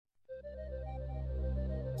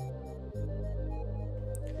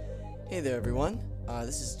Hey there everyone,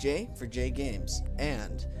 this is Jay for TheJAYGames,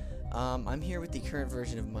 and I'm here with the current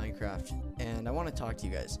version of Minecraft, and I want to talk to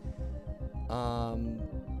you guys.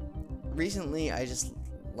 Recently I just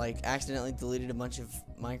accidentally deleted a bunch of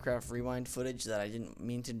Minecraft Rewind footage that I didn't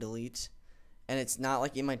mean to delete, and it's not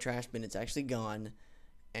like in my trash bin, it's actually gone,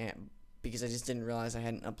 and because I just didn't realize I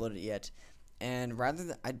hadn't uploaded it yet. And rather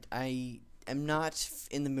than I am not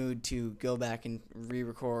in the mood to go back and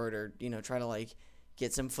re-record or try to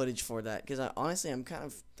get some footage for that, because honestly I'm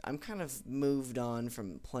kind of moved on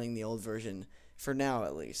from playing the old version for now,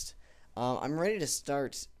 at least. I'm ready to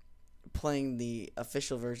start playing the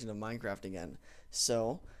official version of Minecraft again,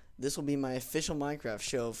 so this will be my official Minecraft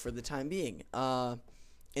show for the time being,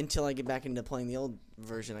 until I get back into playing the old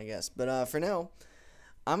version, I guess. But for now,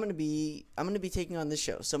 I'm gonna be taking on this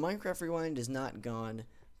show. So Minecraft Rewind is not gone,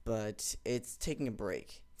 but it's taking a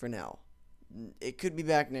break for now. It could be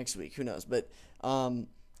back next week, who knows? But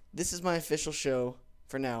this is my official show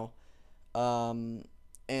for now,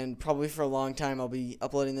 and probably for a long time I'll be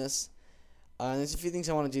uploading this. There's a few things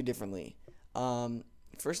I want to do differently.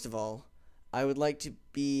 First of all, I would like to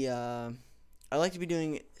be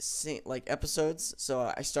doing episodes.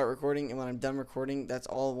 So I start recording, and when I'm done recording, that's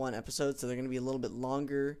all one episode. So they're going to be a little bit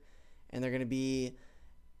longer, and they're going to be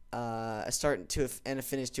a start to and a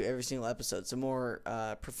finish to every single episode. So more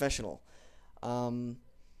professional.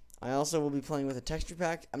 I also will be playing with a texture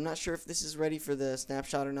pack. I'm not sure if this is ready for the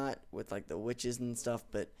snapshot or not, with the witches and stuff,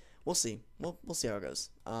 but we'll see. We'll see how it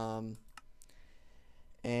goes.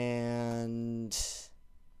 And that's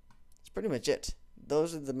pretty much it.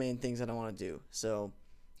 Those are the main things that I want to do. So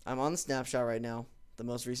I'm on the snapshot right now, the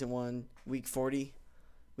most recent one, week 40B,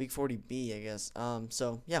 I guess.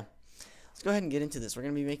 So yeah, let's go ahead and get into this. We're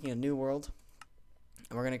gonna be making a new world,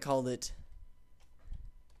 and we're gonna call it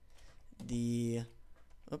the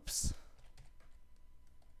how do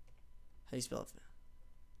you spell it?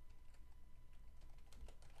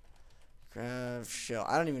 Craft shell.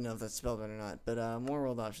 I don't even know if that's spelled right or not, but more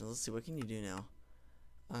world options. Let's see, what can you do now?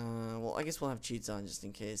 Well, I guess we'll have cheats on just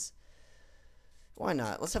in case. Why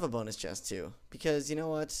not? Let's have a bonus chest too, because you know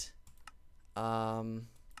what? That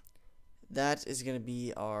is gonna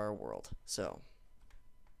be our world. So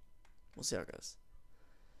we'll see how it goes.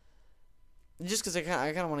 Just because I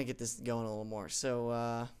kind of want to get this going a little more.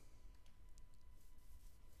 So,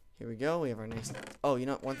 here we go. We have our next... Oh, you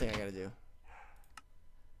know what? One thing I got to do.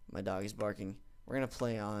 My dog is barking. We're going to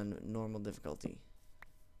play on normal difficulty.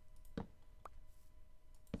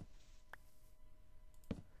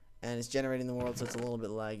 And it's generating the world, so it's a little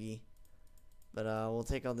bit laggy. But we'll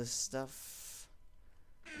take all this stuff.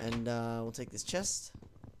 And we'll take this chest.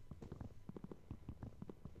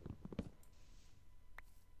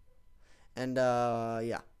 And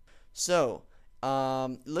yeah, so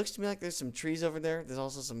it looks to me like there's some trees over there. There's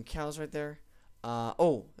also some cows right there.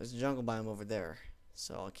 Oh, there's a jungle biome over there,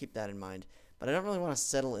 so I'll keep that in mind. But I don't really want to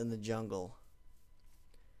settle in the jungle.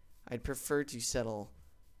 I'd prefer to settle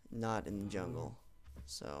not in the jungle.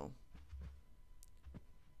 So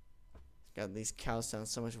God, these cows sound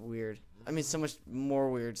so much weird. I mean, so much more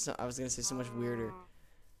weird. So, I was gonna say so much weirder.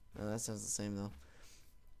 Oh, that sounds the same though.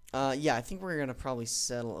 Yeah, I think we're gonna probably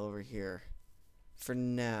settle over here for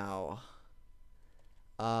now.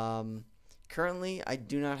 Currently, I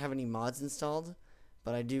do not have any mods installed,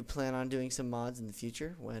 but I do plan on doing some mods in the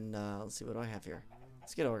future. When let's see, what do I have here?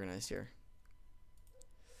 Let's get organized here.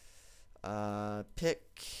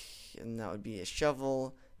 Pick, and that would be a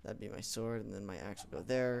shovel. That'd be my sword, and then my axe will go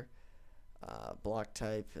there. Block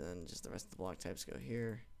type, and then just the rest of the block types go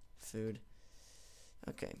here. Food.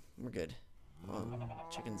 Okay, we're good. Oh,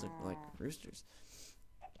 chickens look like roosters.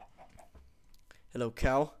 Hello,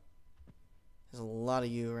 cow. There's a lot of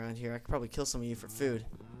you around here. I could probably kill some of you for food.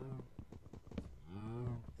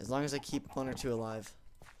 As long as I keep one or two alive,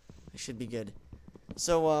 I should be good.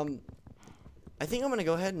 So, I think I'm gonna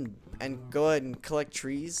go ahead and collect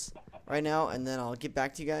trees right now, and then I'll get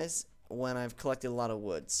back to you guys when I've collected a lot of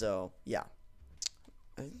wood. So, yeah.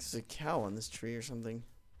 I think there's a cow on this tree or something.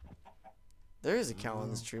 There is a cow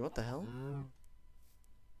on this tree. What the hell?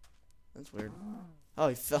 That's weird. Oh,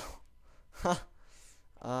 he fell. Huh.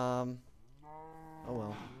 Oh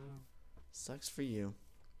well. Sucks for you.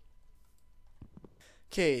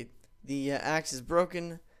 Okay, the axe is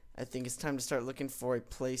broken. I think it's time to start looking for a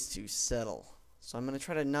place to settle. So I'm going to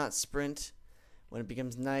try to not sprint. When it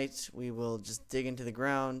becomes night, we will just dig into the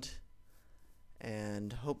ground,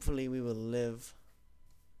 and hopefully we will live.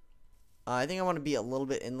 I think I want to be a little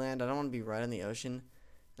bit inland. I don't want to be right on the ocean.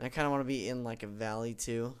 And I kind of want to be in like a valley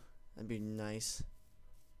too. That'd be nice.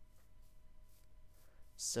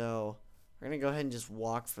 So we're going to go ahead and just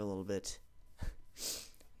walk for a little bit.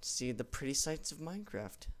 see the pretty sights of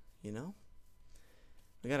Minecraft, you know?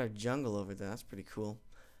 We got our jungle over there. That's pretty cool.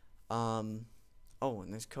 Oh,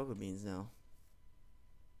 and there's cocoa beans now.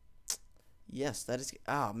 Yes, that is...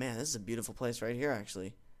 Oh, man, this is a beautiful place right here,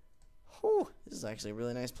 actually. Whew, this is actually a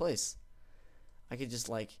really nice place. I could just,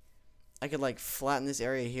 like... I could, like, flatten this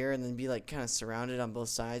area here and then be, like, kind of surrounded on both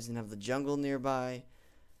sides and have the jungle nearby.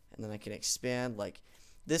 And then I can expand, like...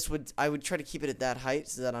 This would... I would try to keep it at that height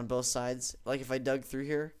so that on both sides... Like, if I dug through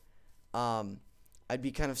here... I'd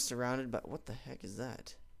be kind of surrounded by... What the heck is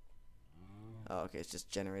that? Oh, okay, it's just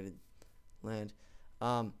generated land.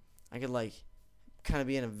 I could, like... kind of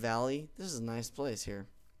be in a valley. This is a nice place here.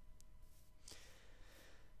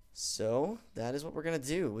 So that is what we're gonna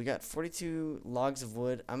do. We got 42 logs of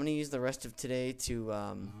wood. I'm gonna use the rest of today to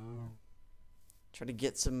try to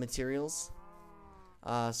get some materials.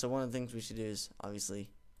 So one of the things we should do is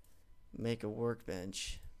obviously make a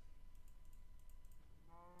workbench,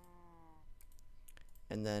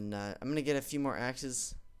 and then I'm gonna get a few more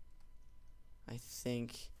axes. I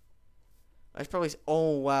think I should probably...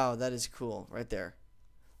 Oh, wow, that is cool. Right there.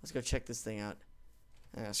 Let's go check this thing out.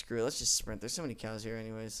 Screw it. Let's just sprint. There's so many cows here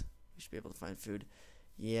anyways. We should be able to find food.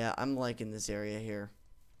 Yeah, I'm liking this area here.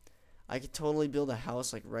 I could totally build a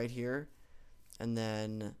house, like, right here. And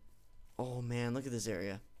then... Oh, man, look at this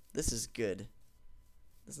area. This is good.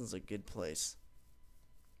 This is a good place.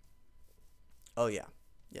 Oh, yeah.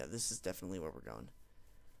 Yeah, this is definitely where we're going.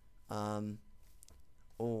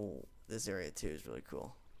 Oh, this area, too, is really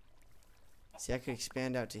cool. See, I could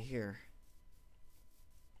expand out to here.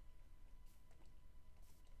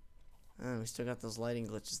 Oh, we still got those lighting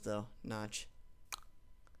glitches, though. Notch.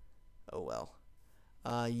 Oh, well.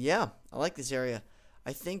 Yeah, I like this area.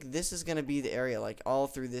 I think this is going to be the area, like, all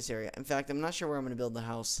through this area. In fact, I'm not sure where I'm going to build the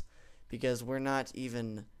house, because we're not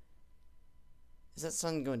even... Is that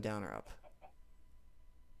sun going down or up?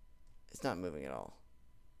 It's not moving at all.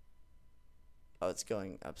 Oh, it's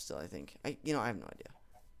going up still, I think. I have no idea.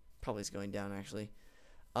 Probably it's going down, actually.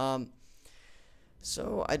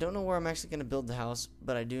 So I don't know where I'm actually going to build the house,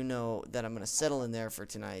 but I do know that I'm going to settle in there for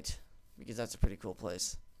tonight, because that's a pretty cool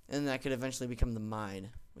place. And that could eventually become the mine.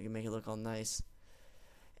 We can make it look all nice.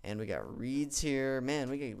 And we got reeds here. Man,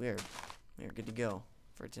 we are good to go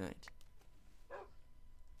for tonight.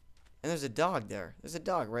 And there's a dog there. There's a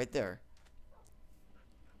dog right there.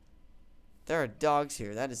 There are dogs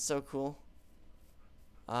here. That is so cool.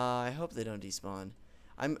 I hope they don't despawn.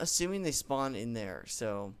 I'm assuming they spawn in there,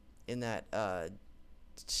 so in that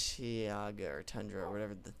Taiga or Tundra or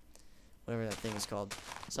whatever that thing is called.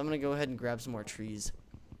 So I'm gonna go ahead and grab some more trees,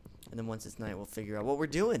 and then once it's night, we'll figure out what we're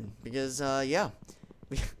doing. Because yeah,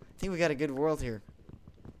 I think we got a good world here.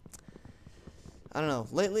 I don't know.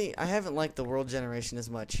 Lately, I haven't liked the world generation as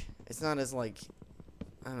much. It's not as like,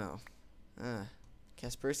 I don't know.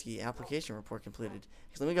 Kaspersky application report completed.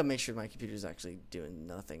 Let me go make sure my computer's actually doing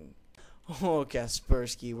nothing. Oh,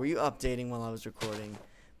 Kaspersky, were you updating while I was recording?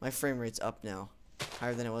 My frame rate's up now,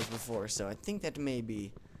 higher than it was before, so I think that may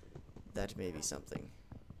be something.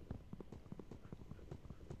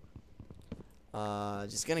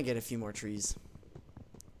 Just gonna get a few more trees,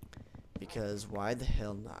 because why the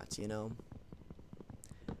hell not, you know?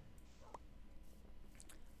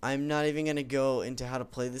 I'm not even gonna go into how to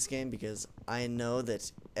play this game, because I know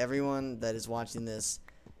that everyone that is watching this,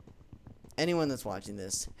 anyone that's watching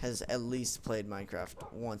this, has at least played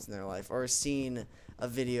Minecraft once in their life, or seen a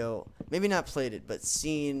video, maybe not played it, but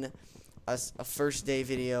seen a first day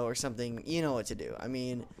video or something. You know what to do. I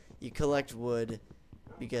mean, you collect wood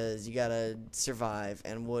because you gotta survive,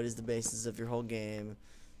 and wood is the basis of your whole game.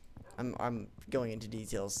 I'm going into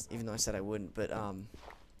details, even though I said I wouldn't, but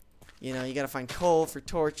you know, you gotta find coal for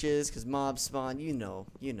torches because mobs spawn. You know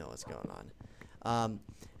what's going on.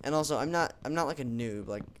 And also, I'm not like a noob,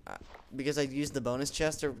 like because I used the bonus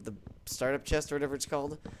chest or the startup chest or whatever it's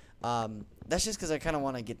called. That's just because I kind of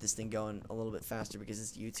want to get this thing going a little bit faster because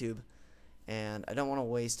it's YouTube, and I don't want to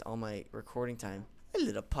waste all my recording time. Hey,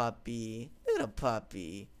 little puppy,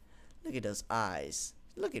 look at those eyes.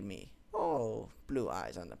 Look at me. Oh, blue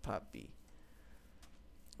eyes on the puppy.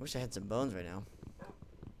 I wish I had some bones right now.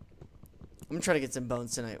 I'm gonna try to get some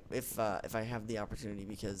bones tonight if I have the opportunity,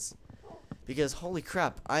 because holy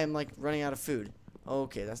crap, I am like running out of food.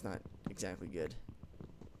 Okay, that's not exactly good.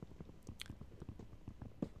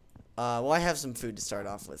 Well, I have some food to start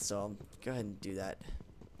off with, so I'll go ahead and do that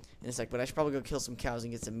in a sec. But I should probably go kill some cows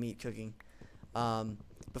and get some meat cooking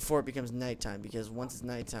before it becomes nighttime, because once it's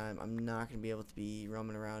nighttime, I'm not gonna be able to be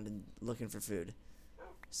roaming around and looking for food.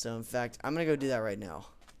 So in fact, I'm gonna go do that right now.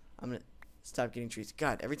 I'm gonna stop getting trees.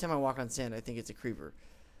 God, every time I walk on sand, I think it's a creeper.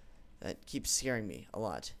 That keeps scaring me a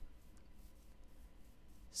lot.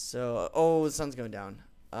 So, oh, the sun's going down.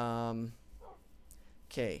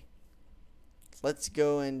 Okay. Let's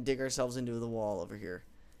go and dig ourselves into the wall over here.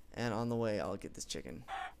 And on the way, I'll get this chicken.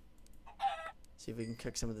 See if we can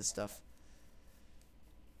cook some of this stuff.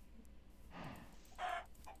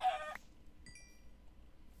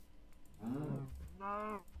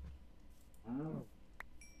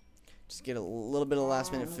 Just get a little bit of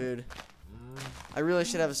last minute food. I really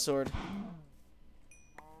should have a sword.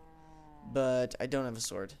 But I don't have a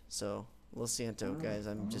sword. So, lo siento, guys.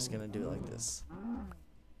 I'm just going to do it like this.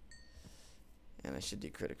 And I should do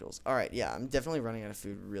criticals. Alright, yeah, I'm definitely running out of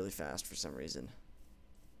food really fast for some reason.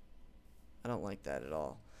 I don't like that at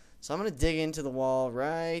all. So I'm going to dig into the wall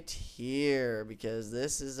right here, because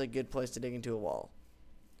this is a good place to dig into a wall.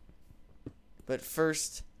 But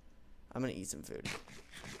first, I'm going to eat some food.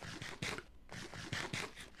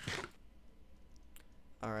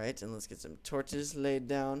 Alright, and let's get some torches laid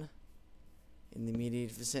down in the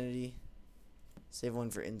immediate vicinity. Save one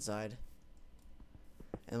for inside.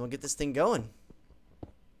 And we'll get this thing going.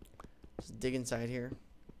 Just dig inside here.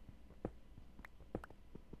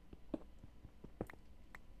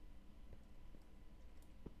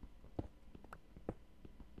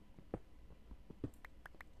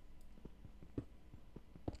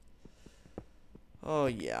 Oh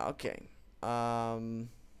yeah, okay. I'll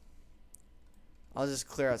just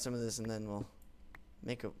clear out some of this and then we'll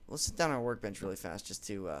make a. Let's sit down our workbench really fast just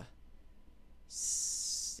to you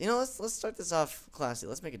know, let's start this off classy.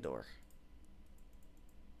 Let's make a door.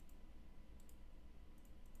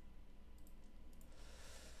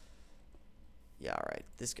 Yeah, alright.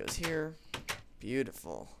 This goes here.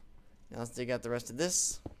 Beautiful. Now let's dig out the rest of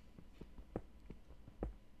this.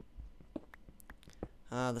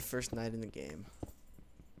 The first night in the game.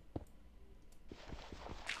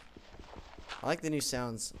 I like the new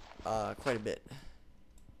sounds quite a bit.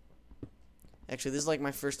 Actually, this is like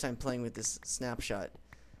my first time playing with this snapshot.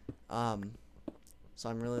 So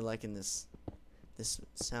I'm really liking this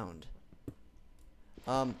sound.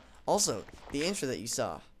 Also, the intro that you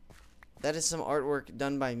saw, that is some artwork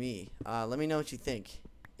done by me. Let me know what you think.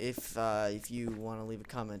 If you want to leave a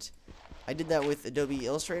comment. I did that with Adobe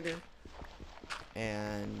Illustrator,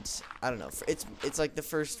 and I don't know. It's like the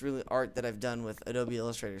first really art that I've done with Adobe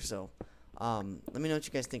Illustrator. So let me know what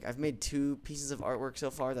you guys think. I've made 2 pieces of artwork so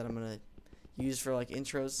far that I'm gonna use for like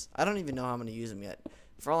intros. I don't even know how I'm gonna use them yet.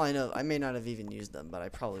 For all I know, I may not have even used them, but I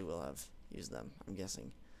probably will have used them, I'm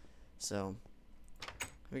guessing. So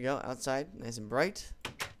here we go, outside, nice and bright.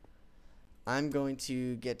 I'm going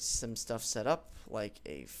to get some stuff set up, like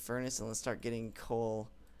a furnace, and let's start getting coal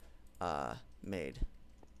made.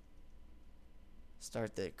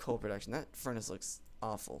 Start the coal production. That furnace looks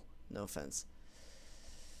awful, no offense.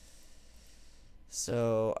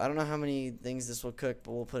 So I don't know how many things this will cook,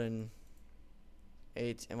 but we'll put in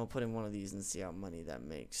 8, and we'll put in one of these and see how many that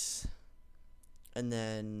makes. And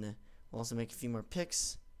then we'll also make a few more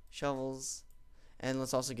picks, shovels, and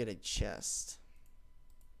let's also get a chest.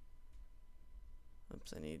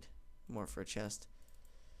 Oops, I need more for a chest.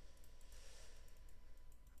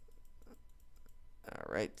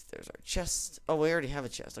 Alright, there's our chest. Oh, we already have a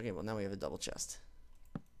chest. Okay, well now we have a double chest.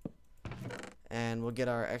 And we'll get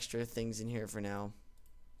our extra things in here for now.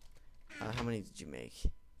 How many did you make?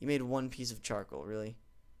 You made 1 piece of charcoal, really?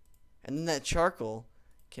 And then that charcoal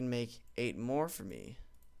can make 8 more for me.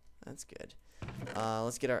 That's good.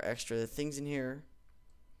 Let's get our extra things in here.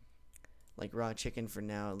 Like raw chicken for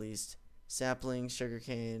now, at least. Sapling,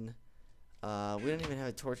 sugarcane. We don't even have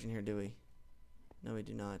a torch in here, do we? No, we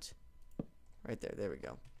do not. Right there. There we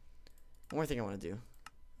go. One more thing I want to do.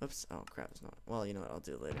 Oops. Oh, crap. It's not. Well, you know what? I'll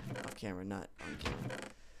do it later. Off camera, not on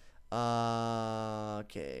camera.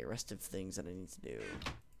 Okay. Rest of things that I need to do.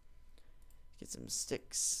 Get some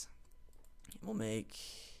sticks. We'll make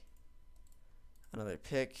another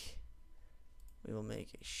pick. We will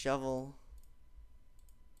make a shovel.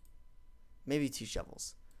 Maybe 2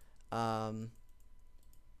 shovels. One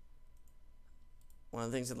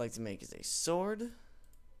of the things I'd like to make is a sword.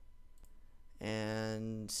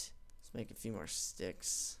 And let's make a few more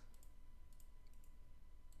sticks.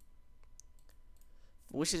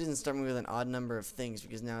 Wish it didn't start me with an odd number of things,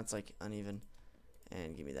 because now it's like uneven.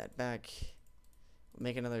 And give me that back.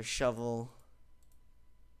 Make another shovel.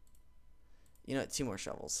 You know what? 2 more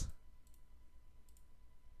shovels.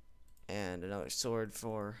 And another sword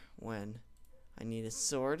for when I need a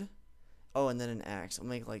sword. Oh, and then an axe. I'll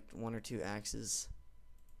make like 1 or 2 axes.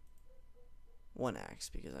 1 axe,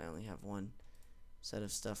 because I only have 1 set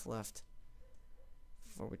of stuff left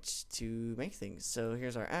for which to make things. So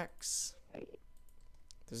here's our axe.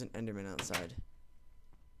 There's an Enderman outside.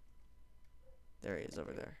 There he is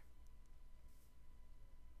over there.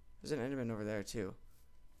 There's an Enderman over there too.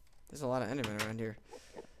 There's a lot of Endermen around here.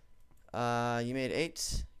 You made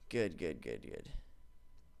 8. Good, good, good, good.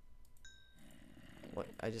 What?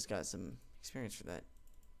 I just got some experience for that.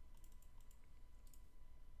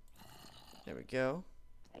 There we go.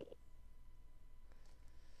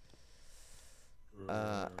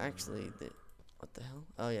 Actually, what the hell?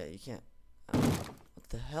 Oh yeah, you can't. What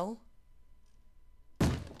the hell?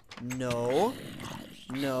 No.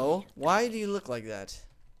 No. Why do you look like that?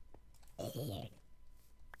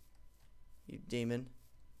 You demon.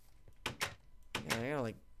 Yeah, I gotta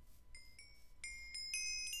like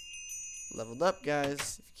leveled up,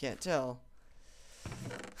 guys, if you can't tell.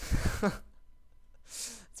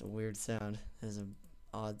 It's a weird sound. That is an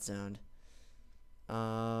odd sound.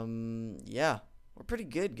 Yeah. We're pretty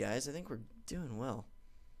good, guys. I think we're doing well.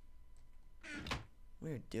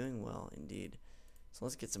 We're doing well, indeed. So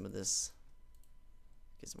let's get some of this.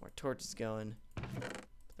 Get some more torches going.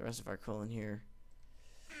 Put the rest of our coal in here.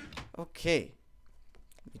 Okay.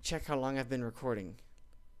 Let me check how long I've been recording.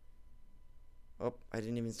 Oh, I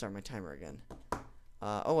didn't even start my timer again.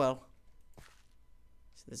 Oh well.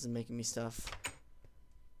 So this is making me stuff.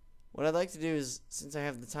 What I'd like to do is, since I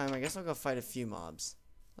have the time, I guess I'll go fight a few mobs.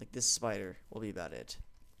 Like this spider will be about it.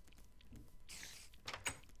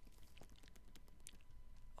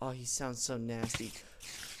 Oh, he sounds so nasty.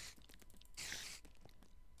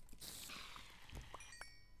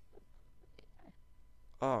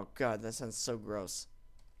 Oh god, that sounds so gross.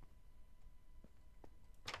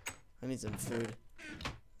 I need some food.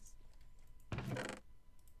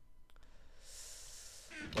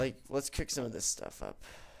 Like, let's cook some of this stuff up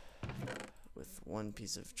with 1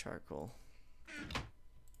 piece of charcoal.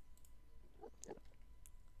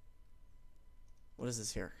 What is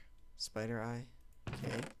this here? Spider eye?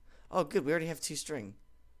 Okay. Oh, good. We already have 2 string.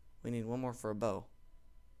 We need 1 more for a bow.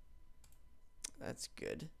 That's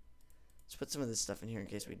good. Let's put some of this stuff in here in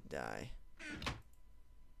case we die.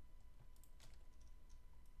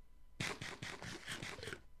 Let's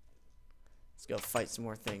go fight some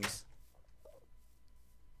more things.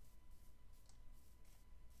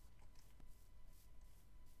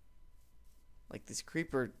 Like this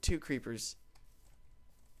creeper, 2 creepers.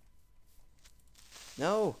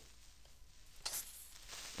 No!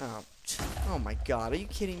 Oh, oh my god, are you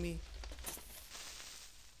kidding me?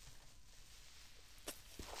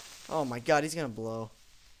 Oh my god, he's gonna blow.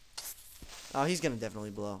 Oh, he's gonna definitely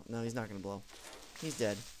blow. No, he's not gonna blow. He's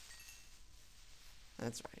dead.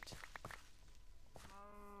 That's right.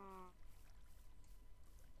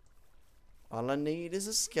 All I need is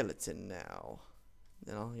a skeleton now.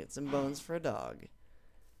 Then I'll get some bones for a dog.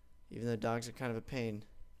 Even though dogs are kind of a pain.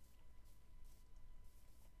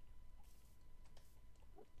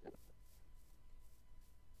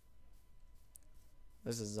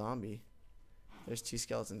 There's a zombie. There's 2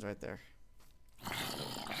 skeletons right there.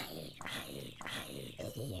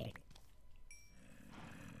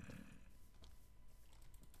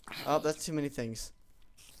 Oh, that's too many things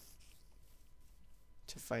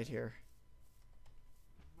to fight here.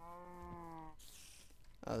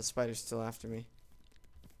 Oh, the spider's still after me.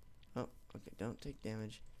 Oh, okay, don't take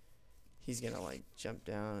damage. He's gonna, like, jump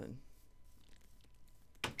down and...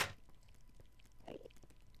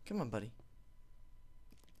 Come on, buddy.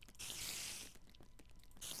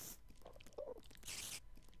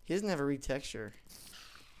 He doesn't have a retexture.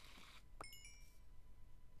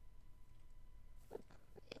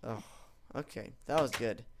 Oh, okay. That was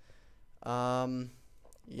good.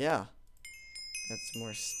 Yeah. Got some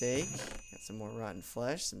more steak. Got some more rotten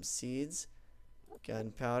flesh. Some seeds.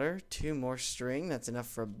 Gunpowder. 2 more string. That's enough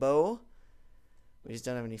for a bow. We just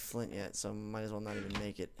don't have any flint yet, so might as well not even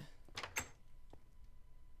make it.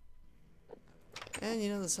 And, you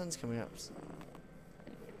know, the sun's coming up. So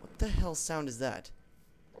what the hell sound is that?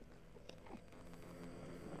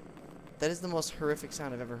 That is the most horrific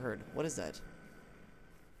sound I've ever heard. What is that?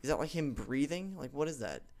 Is that like him breathing? Like, what is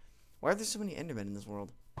that? Why are there so many Endermen in this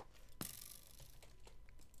world?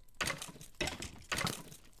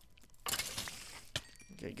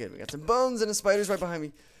 Okay, good. We got some bones and a spider's right behind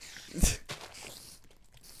me.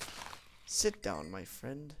 Sit down, my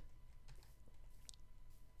friend.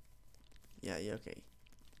 Yeah, okay.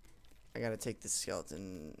 I gotta take this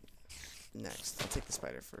skeleton next. I'll take the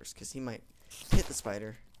spider first, because he might hit the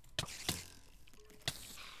spider.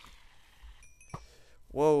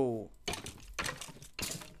 Whoa.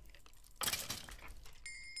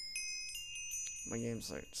 My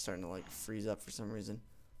game's like starting to like freeze up for some reason.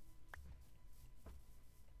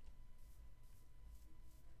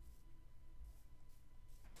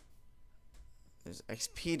 There's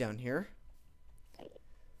XP down here.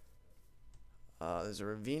 There's a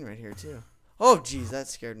ravine right here too. Oh, jeez, that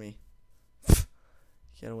scared me.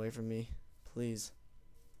 Get away from me, please.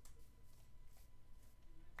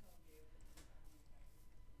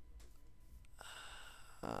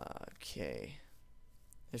 Okay.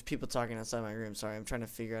 There's people talking outside my room. Sorry, I'm trying to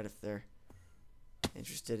figure out if they're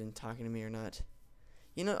interested in talking to me or not.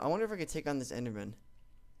 You know, I wonder if I could take on this Enderman.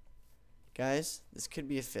 Guys, this could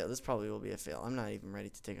be a fail. This probably will be a fail. I'm not even ready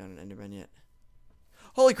to take on an Enderman yet.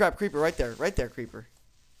 Holy crap, creeper, right there. Right there, creeper.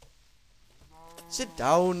 Sit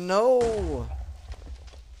down, no!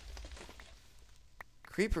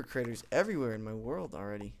 Creeper critters everywhere in my world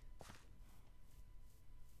already. You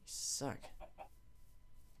suck.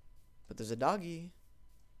 But there's a doggy.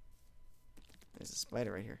 There's a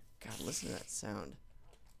spider right here. God, listen to that sound.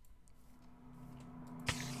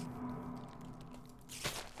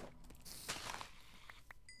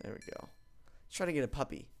 There we go. Let's try to get a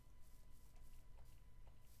puppy.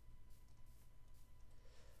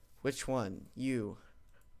 Which one? You.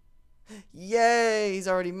 Yay! He's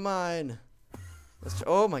already mine. Let's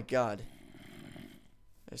oh my god.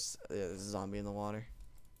 There's a zombie in the water.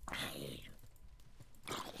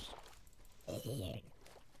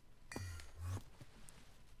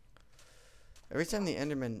 Every time the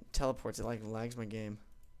Enderman teleports, it like lags my game.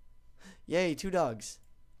 Yay, 2 dogs.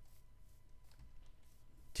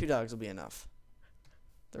 2 dogs will be enough.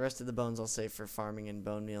 The rest of the bones I'll save for farming and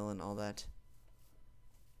bone meal and all that.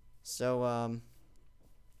 So,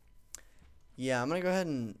 yeah, I'm going to go ahead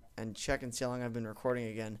and check and see how long I've been recording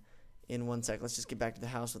again in 1 sec. Let's just get back to the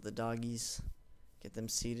house with the doggies. Get them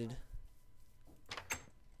seated.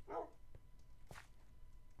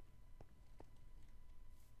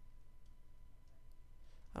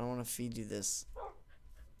 I don't want to feed you this.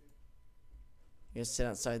 You guys sit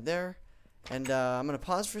outside there. And I'm going to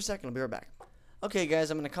pause for a second. I'll be right back. Okay,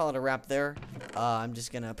 guys, I'm going to call it a wrap there. I'm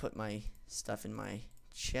just going to put my stuff in my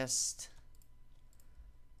chest.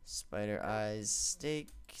 Spider eyes steak.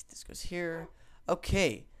 This goes here.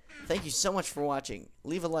 Okay. Thank you so much for watching.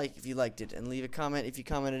 Leave a like if you liked it. And leave a comment if you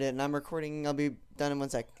commented it. And I'm recording. I'll be done in 1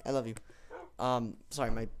 sec. I love you. Sorry,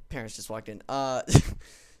 my parents just walked in.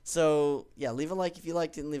 So, yeah, leave a like if you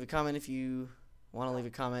liked it. And leave a comment if you want to leave a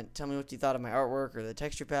comment. Tell me what you thought of my artwork or the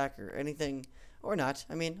texture pack or anything. Or not.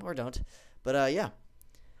 I mean, or don't. But, yeah.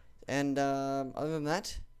 And other than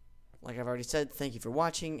that, like I've already said, thank you for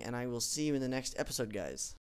watching. And I will see you in the next episode, guys.